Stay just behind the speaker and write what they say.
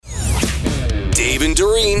Dave and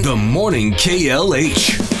Doreen, the morning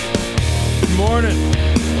KLH. Good morning.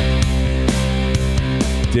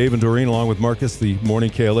 Dave and Doreen, along with Marcus, the morning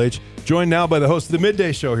KLH. Joined now by the host of the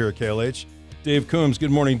midday show here at KLH, Dave Coombs. Good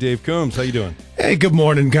morning, Dave Coombs. How you doing? Hey, good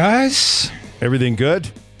morning, guys. Everything good?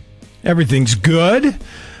 Everything's good.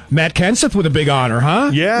 Matt Kenseth with a big honor, huh?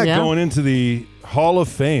 Yeah, going into the Hall of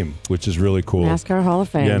Fame, which is really cool. NASCAR Hall of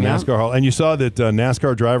Fame. Yeah, NASCAR Hall. And you saw that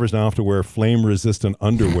NASCAR drivers now have to wear flame-resistant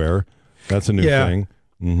underwear. That's a new thing.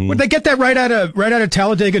 Mm-hmm. Would they get that right out of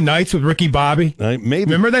Talladega Nights with Ricky Bobby? Maybe.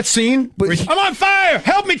 Remember that scene? I'm on fire!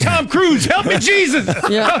 Help me, Tom Cruise! Help me, Jesus!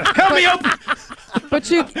 Help me open!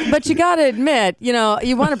 But you got to admit, you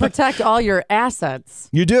want to protect all your assets.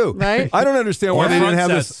 You do, right? I don't understand why they didn't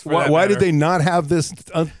have this. Why did they not have this?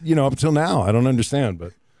 Up until now, I don't understand.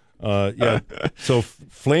 But so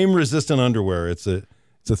flame-resistant underwear, it's a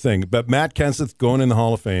thing. But Matt Kenseth going in the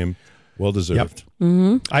Hall of Fame, well deserved. Yep.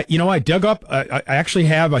 Mm-hmm. I dug up. I actually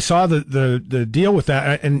have. I saw the deal with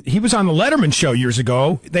that, and he was on the Letterman show years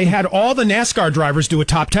ago. They had all the NASCAR drivers do a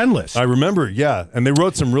top 10 list. I remember, yeah, and they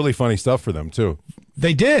wrote some really funny stuff for them too.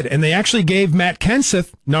 They did, and they actually gave Matt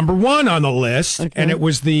Kenseth number 1 on the list, and it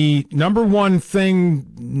was the number 1 thing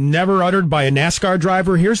never uttered by a NASCAR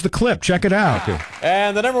driver. Here's the clip. Check it out. Okay.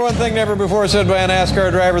 And the number 1 thing never before said by a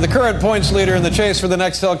NASCAR driver, the current points leader in the chase for the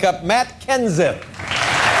Nextel Cup, Matt Kenseth.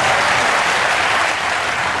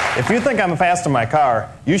 If you think I'm fast in my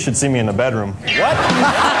car, you should see me in the bedroom. What?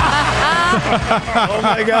 Oh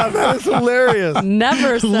my God, that is hilarious.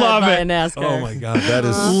 Never said by a NASCAR. Oh my God, that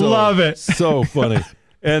is so funny.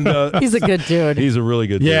 And he's a good dude. He's a really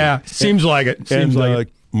good dude. Yeah, seems like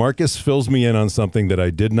it. Marcus fills me in on something that I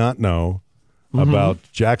did not know about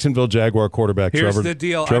Jacksonville Jaguar quarterback Here's Trevor the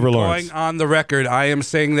deal. Trevor I'm Lawrence. going on the record. I am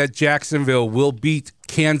saying that Jacksonville will beat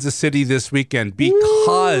Kansas City this weekend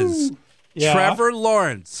because Trevor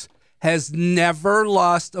Lawrence has never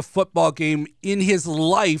lost a football game in his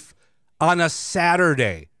life on a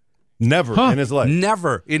Saturday. Never in his life.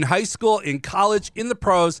 Never. In high school, in college, in the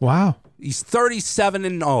pros. Wow. He's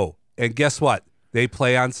 37-0. And guess what? They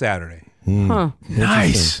play on Saturday.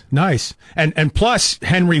 Nice. And plus,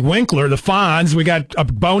 Henry Winkler, the Fonz, we got a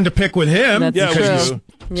bone to pick with him. That's true.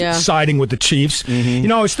 Siding with the Chiefs. Mm-hmm.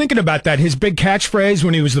 I was thinking about that. His big catchphrase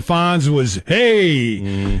when he was the Fonz was, hey.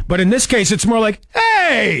 Mm. But in this case, it's more like,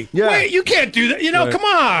 hey, wait, you can't do that. Come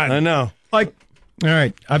on. I know. Like, all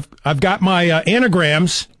right, I've got my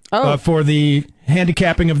anagrams for the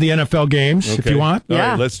handicapping of the NFL games, if you want. All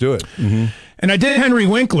right, let's do it. Mm-hmm. And I did Henry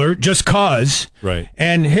Winkler just cause. Right.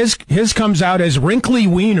 And his comes out as Wrinkly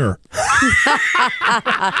Wiener.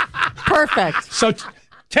 Perfect. So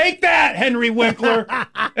take that, Henry Winkler.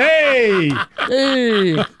 Hey.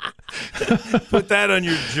 Put that on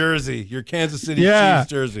your jersey, your Kansas City Chiefs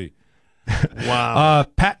jersey. Wow.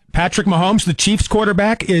 Patrick Mahomes, the Chiefs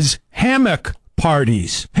quarterback, is hammock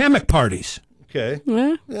parties. Okay.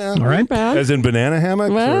 Yeah. All right. As in banana hammocks?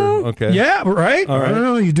 Well, okay. Yeah, right. All right. I don't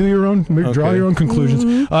know. You do your own, draw your own conclusions.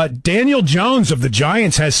 Mm-hmm. Daniel Jones of the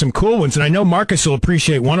Giants has some cool ones, and I know Marcus will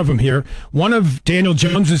appreciate one of them here. One of Daniel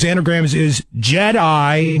Jones's anagrams is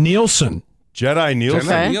Jedi Nielsen. Jedi Nielsen?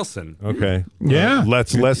 Okay. Nielsen. Okay. Yeah.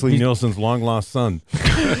 That's Leslie Nielsen's long-lost son.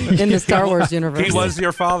 in the Star Wars universe. He was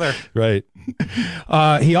your father. Right.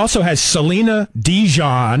 He also has Selena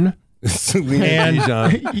Dijon.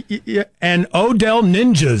 Dijon. And Odell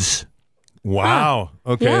Ninjas. Wow.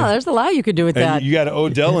 Okay. Yeah, there's a lot you could do with that. You got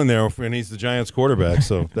Odell in there, and he's the Giants quarterback,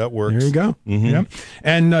 so that works. There you go. Mm-hmm. Yep.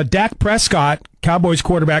 And Dak Prescott, Cowboys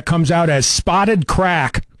quarterback, comes out as Spotted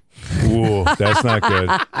Crack. Ooh, that's not good.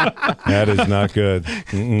 That is not good.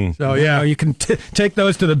 Mm-mm. So, you can take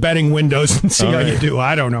those to the betting windows and see how you do.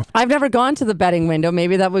 I don't know. I've never gone to the betting window.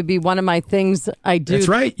 Maybe that would be one of my things I do. That's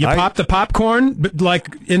right. You pop the popcorn, but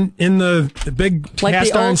like in the big like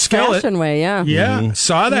cast the iron skillet. old-fashioned way, yeah. Yeah,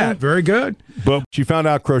 saw that. Very good. But she found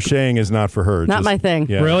out crocheting is not for her. Not my thing.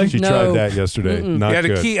 Yeah, Really? She tried that yesterday. Not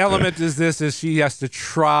good. The key element is she has to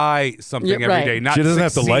try something every day, not she doesn't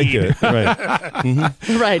succeed. have to like it. Right.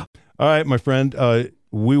 Mm-hmm. Right. All right, my friend.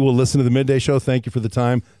 We will listen to the midday show. Thank you for the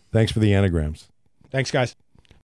time. Thanks for the anagrams. Thanks, guys.